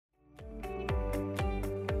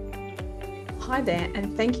Hi there,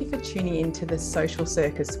 and thank you for tuning in to the Social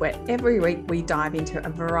Circus, where every week we dive into a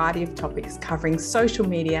variety of topics covering social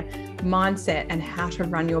media, mindset, and how to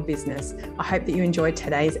run your business. I hope that you enjoyed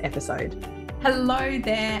today's episode. Hello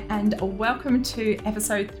there, and welcome to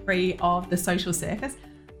episode 3 of the Social Circus.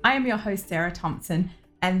 I am your host, Sarah Thompson,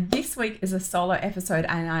 and this week is a solo episode,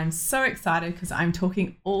 and I'm so excited because I'm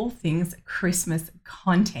talking all things Christmas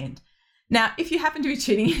content. Now, if you happen to be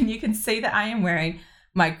tuning in, you can see that I am wearing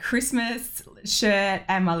my Christmas shirt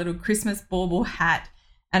and my little Christmas bauble hat.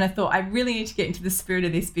 And I thought I really need to get into the spirit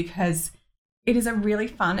of this because it is a really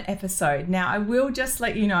fun episode. Now, I will just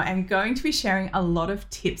let you know I'm going to be sharing a lot of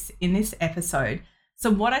tips in this episode. So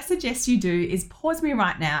what I suggest you do is pause me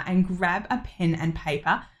right now and grab a pen and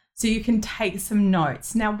paper so you can take some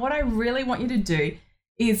notes. Now, what I really want you to do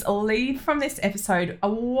is leave from this episode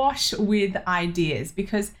awash with ideas,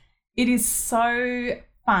 because it is so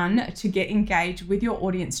fun to get engaged with your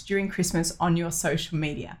audience during Christmas on your social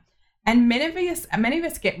media. And many of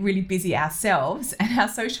us get really busy ourselves, and our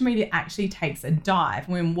social media actually takes a dive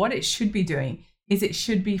when what it should be doing is it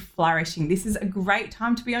should be flourishing. This is a great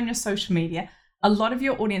time to be on your social media. A lot of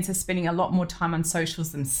your audience are spending a lot more time on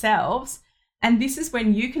socials themselves, and this is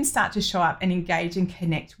when you can start to show up and engage and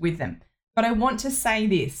connect with them. But I want to say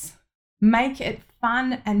this: make it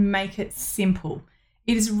fun and make it simple.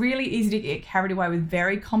 It is really easy to get carried away with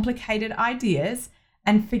very complicated ideas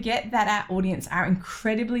and forget that our audience are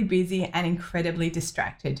incredibly busy and incredibly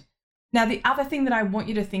distracted. Now, the other thing that I want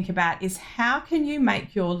you to think about is how can you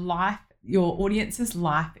make your audience's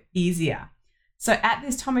life easier? So at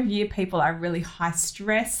this time of year, people are really high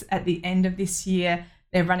stress at the end of this year.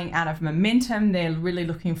 They're running out of momentum. They're really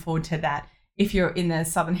looking forward to that. If you're in the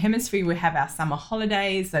Southern Hemisphere, we have our summer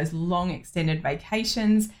holidays, those long extended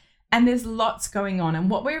vacations. And there's lots going on. And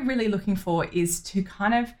what we're really looking for is to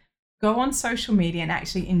kind of go on social media and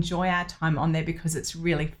actually enjoy our time on there, because it's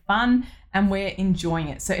really fun and we're enjoying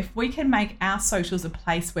it. So if we can make our socials a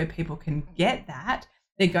place where people can get that,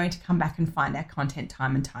 they're going to come back and find our content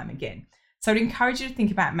time and time again. So I'd encourage you to think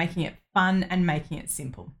about making it fun and making it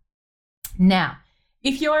simple. Now,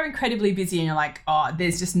 if you're incredibly busy and you're like, oh,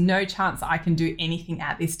 there's just no chance I can do anything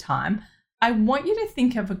at this time, I want you to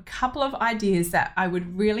think of a couple of ideas that I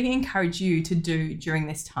would really encourage you to do during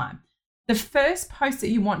this time. The first post that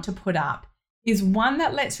you want to put up is one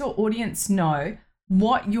that lets your audience know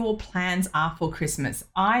what your plans are for Christmas,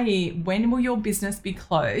 i.e., when will your business be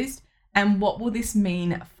closed and what will this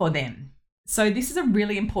mean for them? So this is a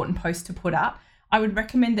really important post to put up. I would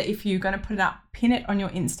recommend that if you're going to put it up, pin it on your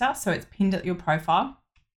Insta so it's pinned at your profile.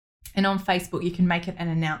 And on Facebook, you can make it an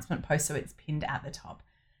announcement post so it's pinned at the top.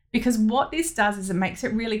 Because what this does is it makes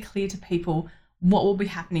it really clear to people what will be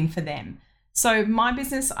happening for them. So my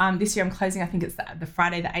business, this year I'm closing, I think it's the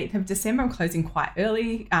Friday, the 8th of December. I'm closing quite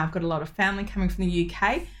early. I've got a lot of family coming from the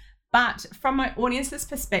UK. But from my audience's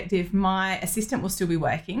perspective, my assistant will still be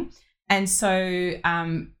working. And so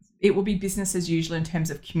it will be business as usual in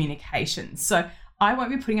terms of communication. So I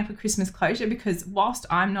won't be putting up a Christmas closure because whilst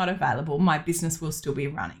I'm not available, my business will still be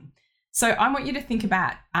running. So I want you to think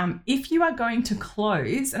about if you are going to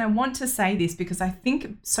close, and I want to say this because I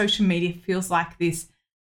think social media feels like this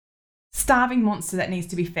starving monster that needs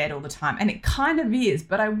to be fed all the time. And it kind of is,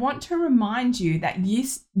 but I want to remind you that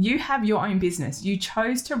you have your own business. You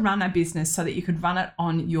chose to run a business so that you could run it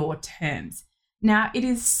on your terms. Now, it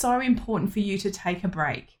is so important for you to take a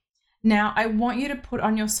break. Now, I want you to put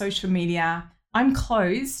on your social media, I'm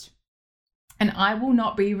closed and I will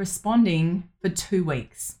not be responding for 2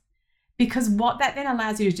 weeks. Because what that then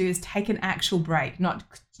allows you to do is take an actual break, not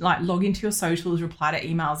like log into your socials, reply to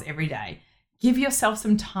emails every day. Give yourself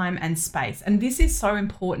some time and space. And this is so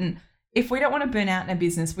important. If we don't want to burn out in a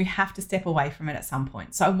business, we have to step away from it at some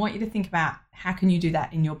point. So I want you to think about how can you do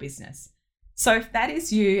that in your business. So if that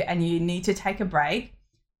is you and you need to take a break,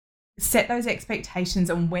 set those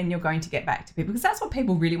expectations on when you're going to get back to people, because that's what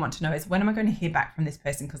people really want to know is when am I going to hear back from this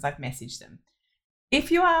person because I've messaged them.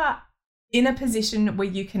 If you are in a position where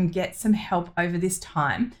you can get some help over this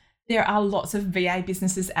time, there are lots of VA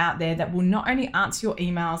businesses out there that will not only answer your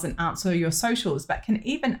emails and answer your socials, but can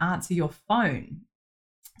even answer your phone.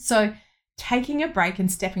 So taking a break and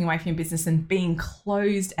stepping away from your business and being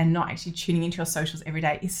closed and not actually tuning into your socials every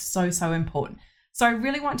day is so, so important. So I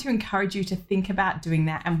really want to encourage you to think about doing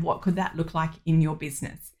that and what could that look like in your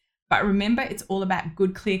business. But remember, it's all about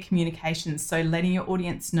good, clear communications. So letting your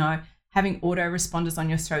audience know, having autoresponders on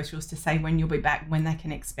your socials to say when you'll be back, when they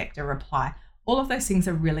can expect a reply. All of those things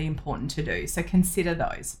are really important to do. So consider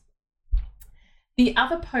those. The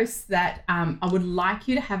other posts that I would like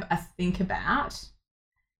you to have a think about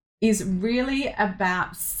is really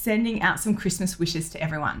about sending out some Christmas wishes to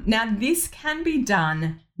everyone. Now, this can be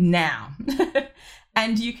done now,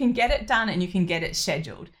 and you can get it done and you can get it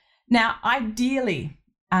scheduled. Now, ideally,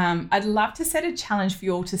 I'd love to set a challenge for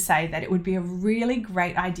you all to say that it would be a really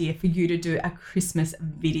great idea for you to do a Christmas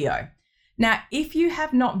video. Now, if you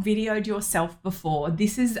have not videoed yourself before,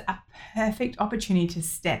 this is a perfect opportunity to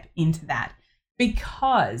step into that,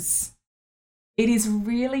 because it is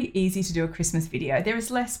really easy to do a Christmas video. There is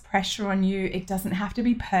less pressure on you. It doesn't have to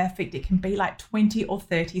be perfect. It can be like 20 or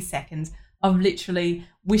 30 seconds of literally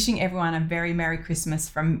wishing everyone a very Merry Christmas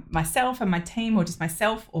from myself and my team, or just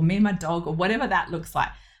myself or me and my dog, or whatever that looks like.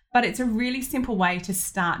 But it's a really simple way to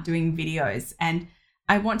start doing videos. And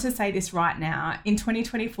I want to say this right now, in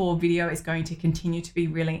 2024, video is going to continue to be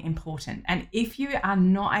really important. And if you are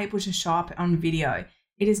not able to show up on video,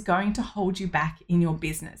 it is going to hold you back in your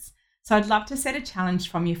business. So I'd love to set a challenge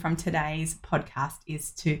from you from today's podcast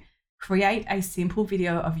is to create a simple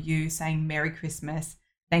video of you saying Merry Christmas,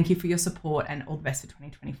 thank you for your support, and all the best for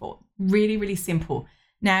 2024. Really, really simple.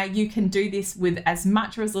 Now, you can do this with as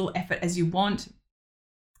much or as little effort as you want.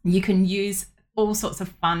 You can use all sorts of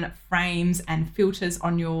fun frames and filters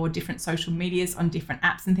on your different social medias, on different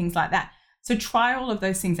apps and things like that. So try all of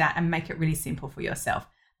those things out and make it really simple for yourself.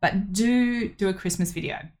 But do a Christmas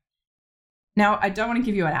video. Now, I don't want to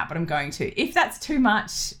give you an out, but I'm going to. If that's too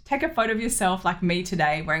much, take a photo of yourself like me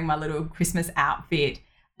today wearing my little Christmas outfit.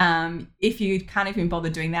 If you can't even bother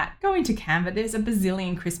doing that, go into Canva. There's a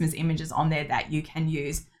bazillion Christmas images on there that you can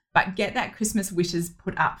use, but get that Christmas wishes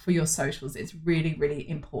put up for your socials. It's really, really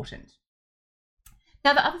important.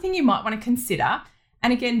 Now, the other thing you might want to consider,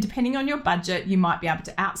 and again, depending on your budget, you might be able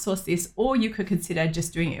to outsource this, or you could consider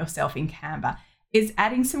just doing it yourself in Canva, is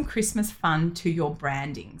adding some Christmas fun to your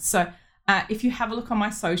branding. So if you have a look on my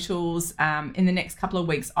socials, in the next couple of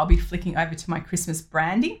weeks, I'll be flicking over to my Christmas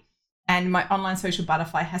branding, and my online social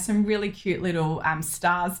butterfly has some really cute little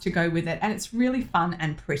stars to go with it, and it's really fun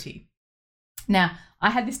and pretty. Now, I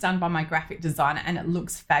had this done by my graphic designer and it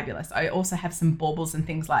looks fabulous. I also have some baubles and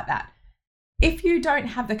things like that. If you don't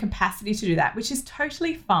have the capacity to do that, which is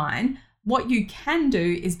totally fine, what you can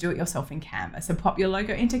do is do it yourself in Canva. So pop your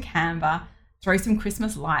logo into Canva, throw some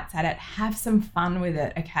Christmas lights at it, have some fun with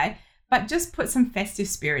it, okay? But just put some festive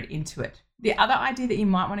spirit into it. The other idea that you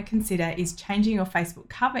might want to consider is changing your Facebook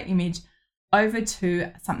cover image over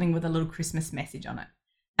to something with a little Christmas message on it.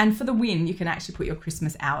 And for the win, you can actually put your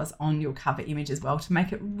Christmas hours on your cover image as well to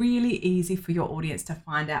make it really easy for your audience to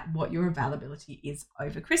find out what your availability is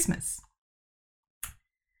over Christmas.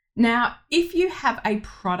 Now, if you have a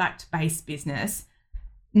product-based business,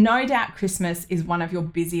 no doubt Christmas is one of your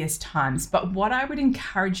busiest times, but what I would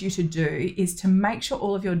encourage you to do is to make sure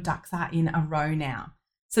all of your ducks are in a row now.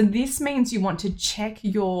 So this means you want to check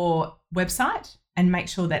your website and make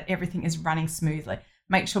sure that everything is running smoothly.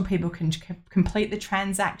 Make sure people can complete the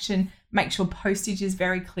transaction, make sure postage is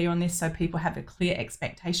very clear on this so people have a clear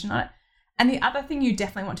expectation on it. And the other thing you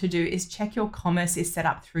definitely want to do is check your commerce is set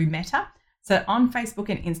up through Meta. So on Facebook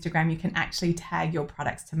and Instagram, you can actually tag your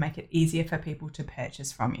products to make it easier for people to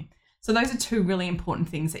purchase from you. So those are two really important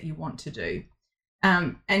things that you want to do.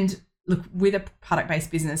 And look, with a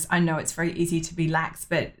product-based business, I know it's very easy to be lax,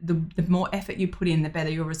 but the more effort you put in, the better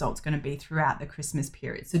your result's going to be throughout the Christmas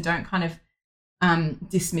period. So don't kind of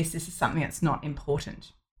dismiss this as something that's not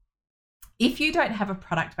important. If you don't have a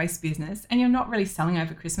product-based business and you're not really selling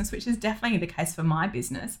over Christmas, which is definitely the case for my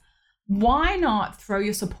business, why not throw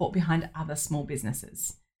your support behind other small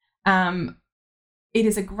businesses? It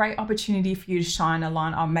is a great opportunity for you to shine a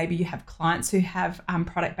light on. Maybe you have clients who have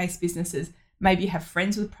product-based businesses. Maybe you have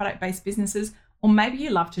friends with product-based businesses, or maybe you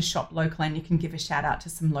love to shop local and you can give a shout out to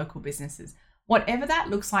some local businesses. Whatever that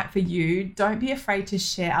looks like for you, don't be afraid to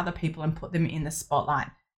share other people and put them in the spotlight,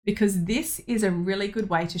 because this is a really good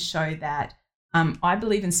way to show that I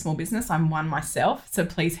believe in small business. I'm one myself, so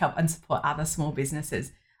please help and support other small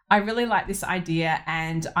businesses. I really like this idea,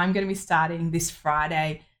 and I'm going to be starting this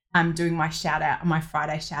Friday doing my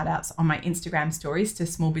Friday shout outs on my Instagram stories to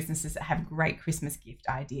small businesses that have great Christmas gift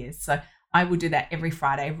ideas. So I will do that every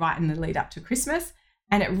Friday right in the lead up to Christmas.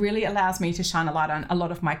 And it really allows me to shine a light on a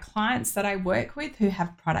lot of my clients that I work with who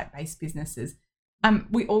have product-based businesses.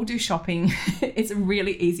 We all do shopping. It's a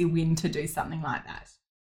really easy win to do something like that.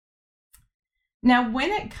 Now, when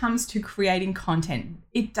it comes to creating content,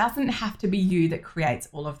 it doesn't have to be you that creates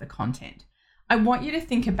all of the content. I want you to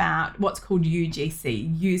think about what's called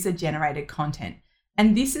UGC, user-generated content.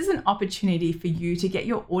 And this is an opportunity for you to get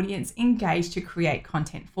your audience engaged to create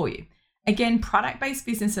content for you. Again, product-based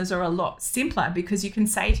businesses are a lot simpler because you can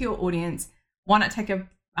say to your audience, why not take a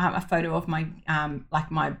a photo of my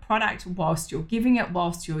my product whilst you're giving it,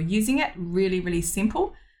 whilst you're using it. Really, really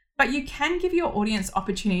simple. But you can give your audience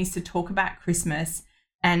opportunities to talk about Christmas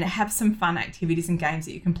and have some fun activities and games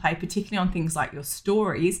that you can play, particularly on things like your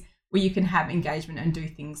stories, where you can have engagement and do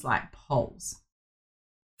things like polls.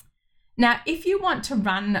 Now, if you want to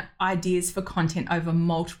run ideas for content over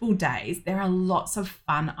multiple days, there are lots of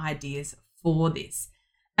fun ideas for this.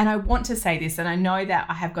 And I want to say this, and I know that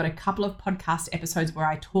I have got a couple of podcast episodes where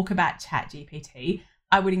I talk about ChatGPT.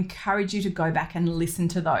 I would encourage you to go back and listen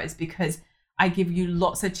to those, because I give you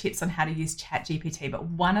lots of tips on how to use ChatGPT. But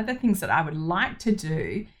one of the things that I would like to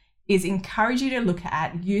do is encourage you to look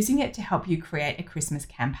at using it to help you create a Christmas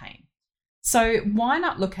campaign. So why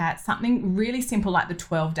not look at something really simple like the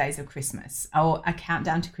 12 days of Christmas, or a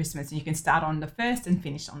countdown to Christmas, and you can start on the 1st and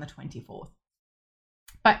finish on the 24th.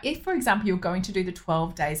 But if, for example, you're going to do the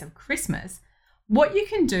 12 days of Christmas, what you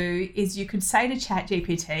can do is you could say to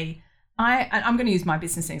ChatGPT, I'm going to use my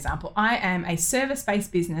business example. I am a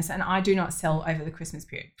service-based business and I do not sell over the Christmas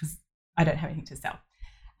period because I don't have anything to sell.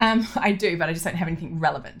 I do, but I just don't have anything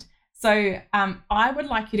relevant. So I would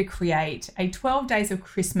like you to create a 12 days of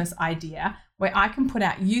Christmas idea where I can put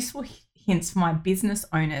out useful hints for my business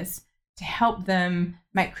owners to help them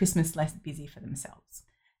make Christmas less busy for themselves.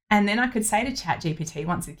 And then I could say to ChatGPT,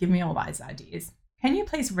 once it's given me all those ideas, can you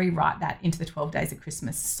please rewrite that into the 12 days of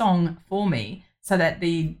Christmas song for me so that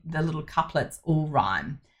the little couplets all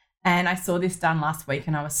rhyme? And I saw this done last week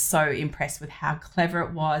and I was so impressed with how clever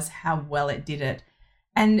it was, how well it did it.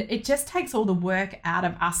 And it just takes all the work out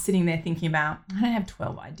of us sitting there thinking about, I don't have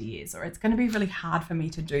 12 ideas, or it's going to be really hard for me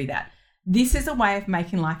to do that. This is a way of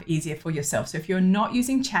making life easier for yourself. So if you're not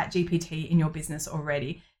using ChatGPT in your business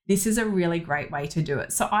already, this is a really great way to do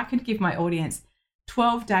it. So I could give my audience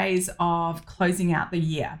 12 days of closing out the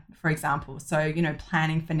year, for example. So,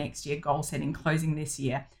 planning for next year, goal setting, closing this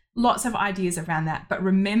year, lots of ideas around that. But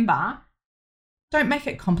remember, don't make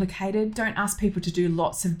it complicated. Don't ask people to do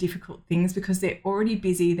lots of difficult things because they're already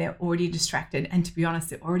busy, they're already distracted. And to be honest,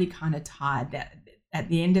 they're already kind of tired. That at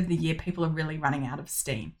the end of the year, people are really running out of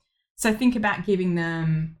steam. So think about giving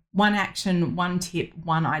them one action, one tip,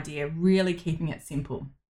 one idea, really keeping it simple.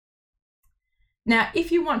 Now,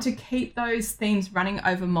 if you want to keep those themes running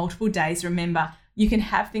over multiple days, remember, you can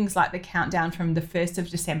have things like the countdown from the 1st of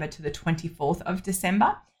December to the 24th of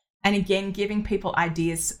December. And again, giving people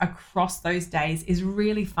ideas across those days is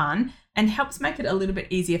really fun and helps make it a little bit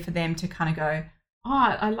easier for them to kind of go,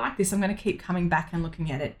 oh, I like this. I'm going to keep coming back and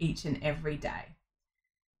looking at it each and every day.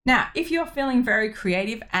 Now, if you're feeling very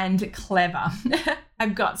creative and clever,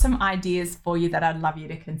 I've got some ideas for you that I'd love you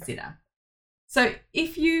to consider. So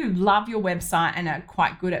if you love your website and are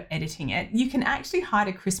quite good at editing it, you can actually hide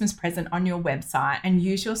a Christmas present on your website and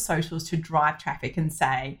use your socials to drive traffic and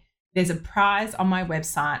say, there's a prize on my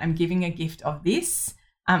website. I'm giving a gift of this.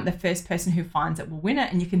 The first person who finds it will win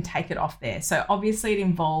it, and you can take it off there. So obviously it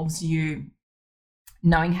involves you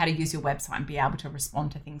knowing how to use your website and be able to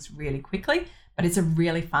respond to things really quickly, but it's a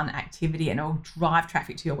really fun activity and it will drive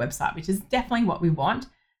traffic to your website, which is definitely what we want.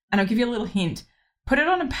 And I'll give you a little hint. Put it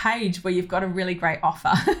on a page where you've got a really great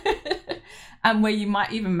offer where you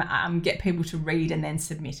might even get people to read and then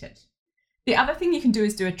submit it. The other thing you can do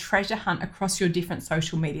is do a treasure hunt across your different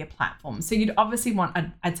social media platforms. So you'd obviously want,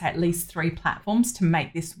 I'd say, at least 3 platforms to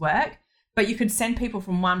make this work, but you could send people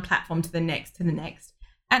from one platform to the next to the next.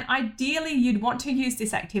 And ideally, you'd want to use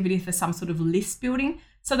this activity for some sort of list building.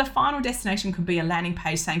 So the final destination could be a landing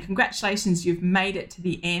page saying, congratulations, you've made it to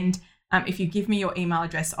the end. If you give me your email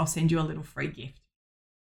address, I'll send you a little free gift.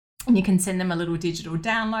 And you can send them a little digital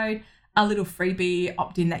download, a little freebie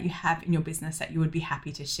opt-in that you have in your business that you would be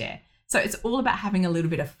happy to share. So it's all about having a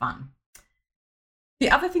little bit of fun.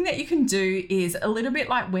 The other thing that you can do is a little bit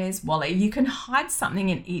like Where's Wally. You can hide something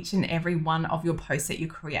in each and every one of your posts that you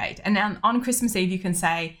create. And now on Christmas Eve, you can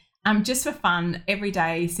say, just for fun, every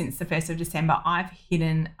day since the 1st of December, I've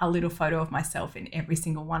hidden a little photo of myself in every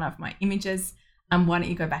single one of my images. Why don't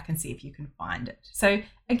you go back and see if you can find it? So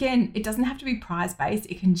again, it doesn't have to be prize-based.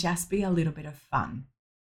 It can just be a little bit of fun.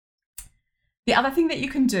 The other thing that you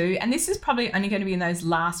can do, and this is probably only going to be in those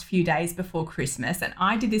last few days before Christmas, and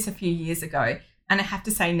I did this a few years ago, and I have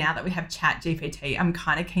to say now that we have ChatGPT, I'm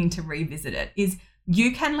kind of keen to revisit it, is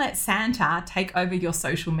you can let Santa take over your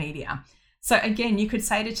social media. So again, you could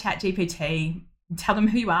say to ChatGPT, tell them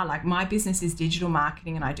who you are, like my business is digital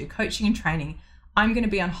marketing and I do coaching and training. I'm going to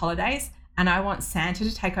be on holidays and I want Santa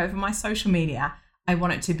to take over my social media. I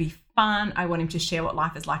want it to be fun. I want him to share what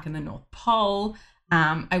life is like in the North Pole.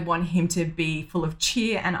 I want him to be full of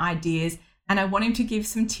cheer and ideas. And I want him to give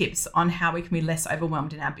some tips on how we can be less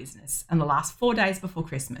overwhelmed in our business in the last 4 days before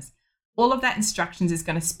Christmas. all of that instructions is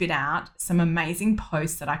going to spit out some amazing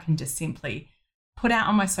posts that I can just simply put out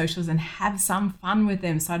on my socials and have some fun with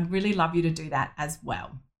them. So I'd really love you to do that as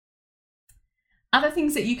well. Other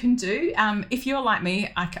things that you can do, if you're like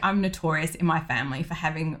me, I'm notorious in my family for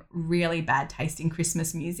having really bad taste in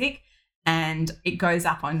Christmas music. And it goes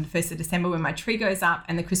up on the 1st of December when my tree goes up,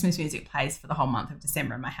 and the Christmas music plays for the whole month of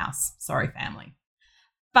December in my house. Sorry, family.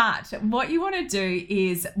 But what you want to do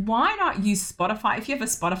is, why not use Spotify? If you have a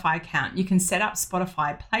Spotify account, you can set up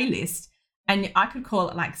Spotify playlist, and I could call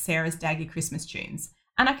it like Sarah's Daggy Christmas Tunes.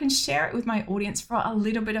 And I can share it with my audience for a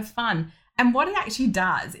little bit of fun. And what it actually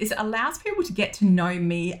does is it allows people to get to know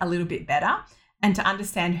me a little bit better and to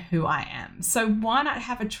understand who I am. So why not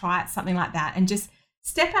have a try at something like that and just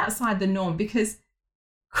step outside the norm, because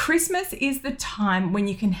Christmas is the time when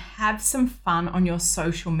you can have some fun on your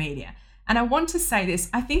social media. And I want to say this,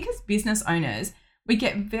 I think as business owners, we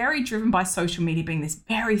get very driven by social media being this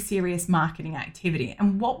very serious marketing activity.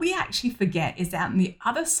 And what we actually forget is that on the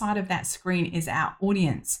other side of that screen is our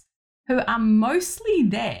audience, who are mostly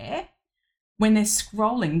there when they're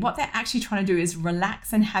scrolling. What they're actually trying to do is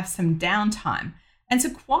relax and have some downtime. And so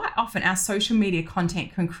quite often our social media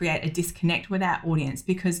content can create a disconnect with our audience,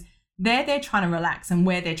 because they're trying to relax and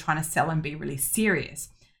we're there trying to sell and be really serious.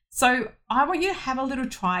 So I want you to have a little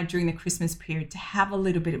try during the Christmas period to have a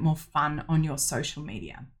little bit more fun on your social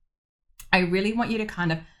media. I really want you to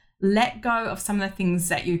kind of let go of some of the things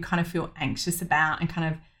that you kind of feel anxious about and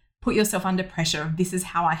kind of put yourself under pressure of, this is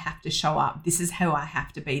how I have to show up, this is who I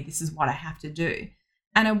have to be, this is what I have to do.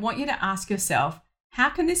 And I want you to ask yourself, how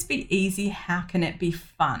can this be easy? How can it be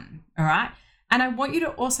fun? All right. And I want you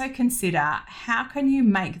to also consider, how can you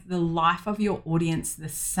make the life of your audience the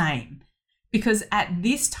same? Because at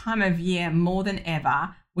this time of year, more than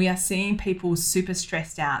ever, we are seeing people super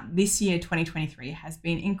stressed out. This year, 2023, has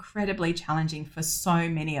been incredibly challenging for so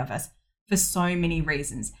many of us, for so many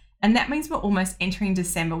reasons. And that means we're almost entering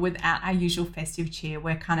December without our usual festive cheer.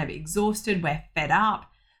 We're kind of exhausted. We're fed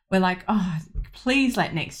up. We're like, oh, please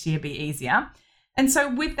let next year be easier. And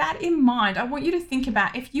so with that in mind, I want you to think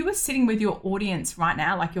about, if you were sitting with your audience right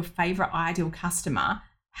now, like your favorite ideal customer,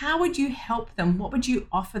 how would you help them? What would you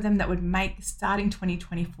offer them that would make starting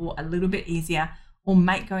 2024 a little bit easier, or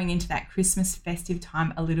make going into that Christmas festive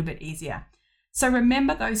time a little bit easier? So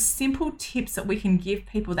remember, those simple tips that we can give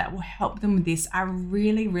people that will help them with this are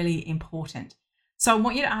really, really important. So I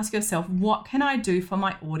want you to ask yourself, what can I do for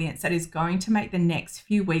my audience that is going to make the next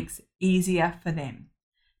few weeks easier for them?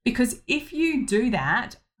 Because if you do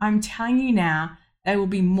that, I'm telling you now, they will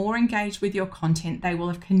be more engaged with your content. They will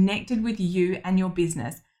have connected with you and your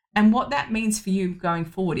business. And what that means for you going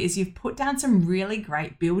forward is you've put down some really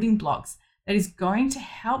great building blocks that is going to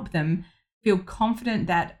help them feel confident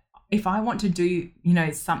that, if I want to do,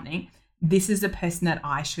 something, this is the person that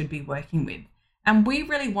I should be working with. And we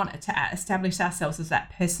really want to establish ourselves as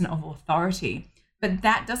that person of authority. But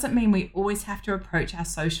that doesn't mean we always have to approach our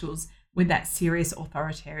socials with that serious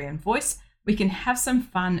authoritarian voice. We can have some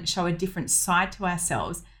fun, show a different side to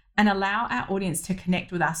ourselves, and allow our audience to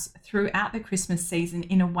connect with us throughout the Christmas season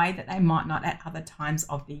in a way that they might not at other times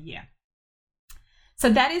of the year. So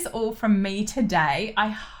that is all from me today. I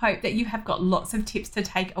hope that you have got lots of tips to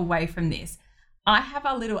take away from this. I have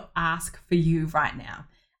a little ask for you right now.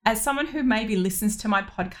 As someone who maybe listens to my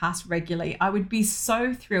podcast regularly, I would be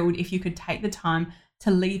so thrilled if you could take the time to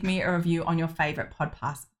leave me a review on your favorite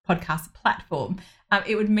podcast platform.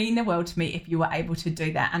 It would mean the world to me if you were able to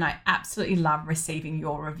do that. And I absolutely love receiving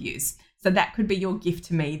your reviews. So that could be your gift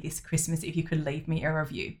to me this Christmas, if you could leave me a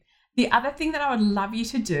review. The other thing that I would love you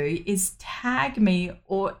to do is tag me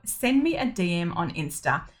or send me a DM on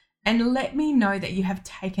Insta and let me know that you have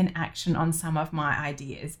taken action on some of my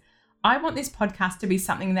ideas. I want this podcast to be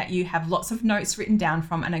something that you have lots of notes written down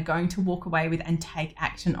from and are going to walk away with and take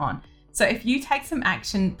action on. So if you take some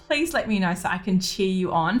action, please let me know so I can cheer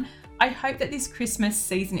you on. I hope that this Christmas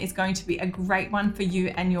season is going to be a great one for you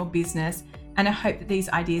and your business. And I hope that these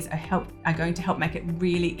ideas are going to help make it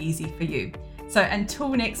really easy for you. So until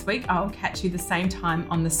next week, I'll catch you the same time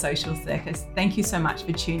on the Social Circus. Thank you so much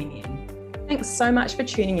for tuning in. Thanks so much for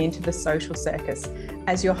tuning in to the Social Circus.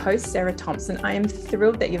 As your host, Sarah Thompson, I am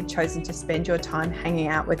thrilled that you've chosen to spend your time hanging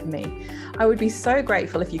out with me. I would be so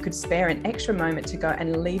grateful if you could spare an extra moment to go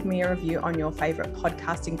and leave me a review on your favorite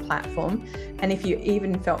podcasting platform. And if you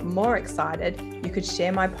even felt more excited, you could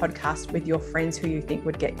share my podcast with your friends who you think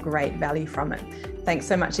would get great value from it. Thanks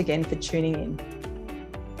so much again for tuning in.